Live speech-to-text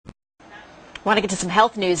Want to get to some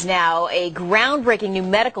health news now. A groundbreaking new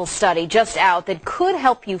medical study just out that could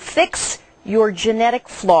help you fix your genetic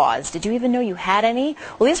flaws. Did you even know you had any?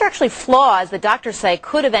 Well, these are actually flaws that doctors say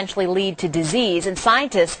could eventually lead to disease, and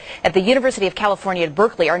scientists at the University of California at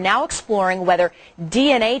Berkeley are now exploring whether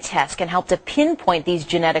DNA tests can help to pinpoint these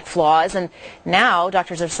genetic flaws, and now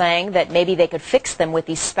doctors are saying that maybe they could fix them with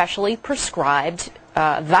these specially prescribed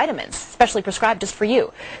vitamins, specially prescribed just for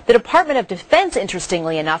you. The Department of Defense,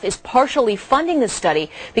 interestingly enough, is partially funding this study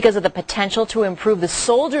because of the potential to improve the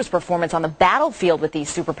soldiers' performance on the battlefield with these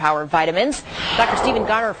superpowered vitamins. Dr. Stephen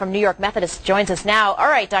Garner from New York Methodist joins us now. All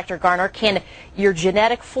right, Dr. Garner, can your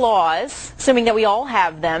genetic flaws, assuming that we all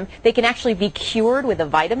have them, they can actually be cured with a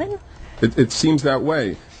vitamin? It seems that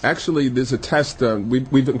way. Actually, there's a test.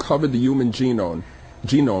 We've uncovered the human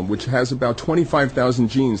genome, which has about 25,000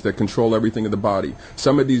 genes that control everything in the body.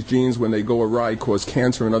 Some of these genes, when they go awry, cause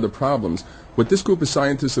cancer and other problems. What this group of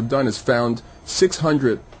scientists have done is found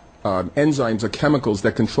 600 enzymes or chemicals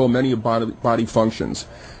that control many of body functions.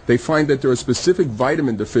 They find that there are specific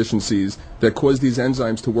vitamin deficiencies that cause these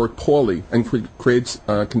enzymes to work poorly and creates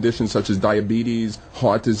conditions such as diabetes,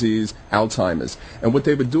 heart disease, Alzheimer's. And what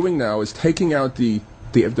they've been doing now is taking out the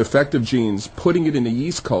defective genes, putting it in a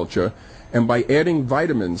yeast culture, and by adding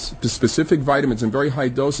vitamins, the specific vitamins in very high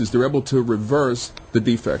doses, they're able to reverse the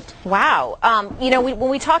defect. Wow. You know, when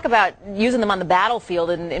we talk about using them on the battlefield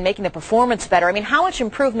and making the performance better, I mean, how much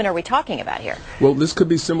improvement are we talking about here? Well, this could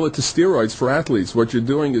be similar to steroids for athletes. What you're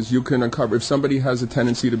doing is you can uncover, if somebody has a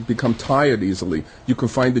tendency to become tired easily, you can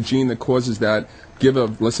find the gene that causes that,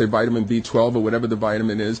 give let's say, vitamin B12 or whatever the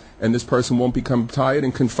vitamin is, and this person won't become tired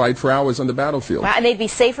and can fight for hours on the battlefield. Wow. And they'd be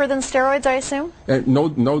safer than steroids, I assume? And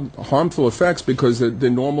no harmful effects, because the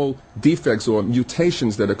normal defects or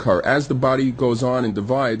mutations that occur as the body goes on and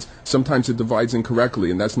divides, sometimes it divides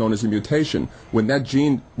incorrectly, and that's known as a mutation. When that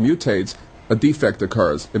gene mutates, a defect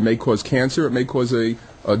occurs. It may cause cancer, it may cause a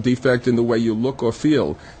defect in the way you look or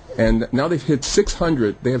feel. And now they've hit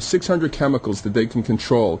 600, they have 600 chemicals that they can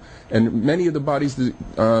control, and many of the body's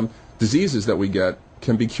diseases that we get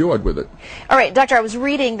can be cured with it. All right, doctor, I was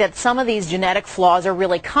reading that some of these genetic flaws are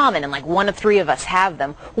really common, and like 1 of 3 of us have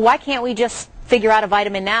them. Why can't we just figure out a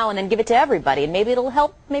vitamin now and then give it to everybody, and maybe it'll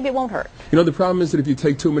help, maybe it won't hurt? You know, the problem is that if you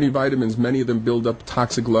take too many vitamins, many of them build up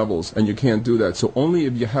toxic levels, and you can't do that. So only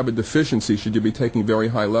if you have a deficiency should you be taking very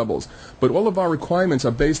high levels. But all of our requirements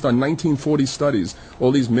are based on 1940 studies.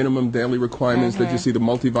 All these minimum daily requirements that you see, the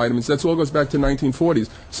multivitamins, that's all goes back to 1940s.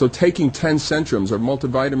 So taking 10 Centrums or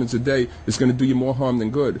multivitamins a day is going to do you more harm than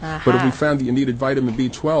good. But if we found that you needed vitamin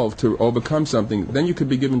B12 to overcome something, then you could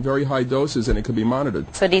be given very high doses and it could be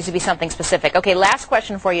monitored. So it needs to be something specific. Okay, last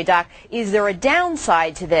question for you, Doc. Is there a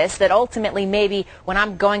downside to this, that ultimately maybe when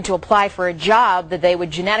I'm going to apply for a job that they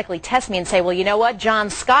would genetically test me and say, well, you know what,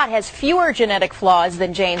 John Scott has fewer genetic flaws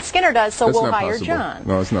than Jane Skinner does, so we'll hire John?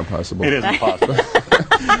 No, it's not possible. It isn't possible.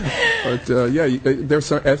 But yeah, there's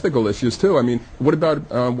some ethical issues too. I mean, what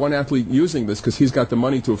about one athlete using this because he's got the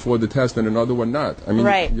money to afford the test and another one not? I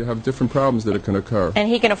mean, you have different problems that can occur. And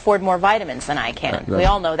he can afford more vitamins than I can. We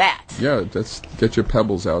all know that. Yeah, get your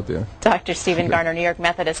pebbles out there. Dr. Stephen Garner, New York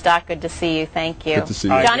Methodist. Doc, good to see you. Thank you. Good to see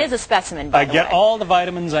you. John is a specimen, by the way. I get all the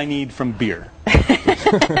vitamins I need from beer.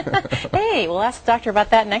 Hey, we'll ask the doctor about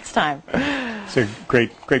that next time. It's a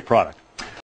great product.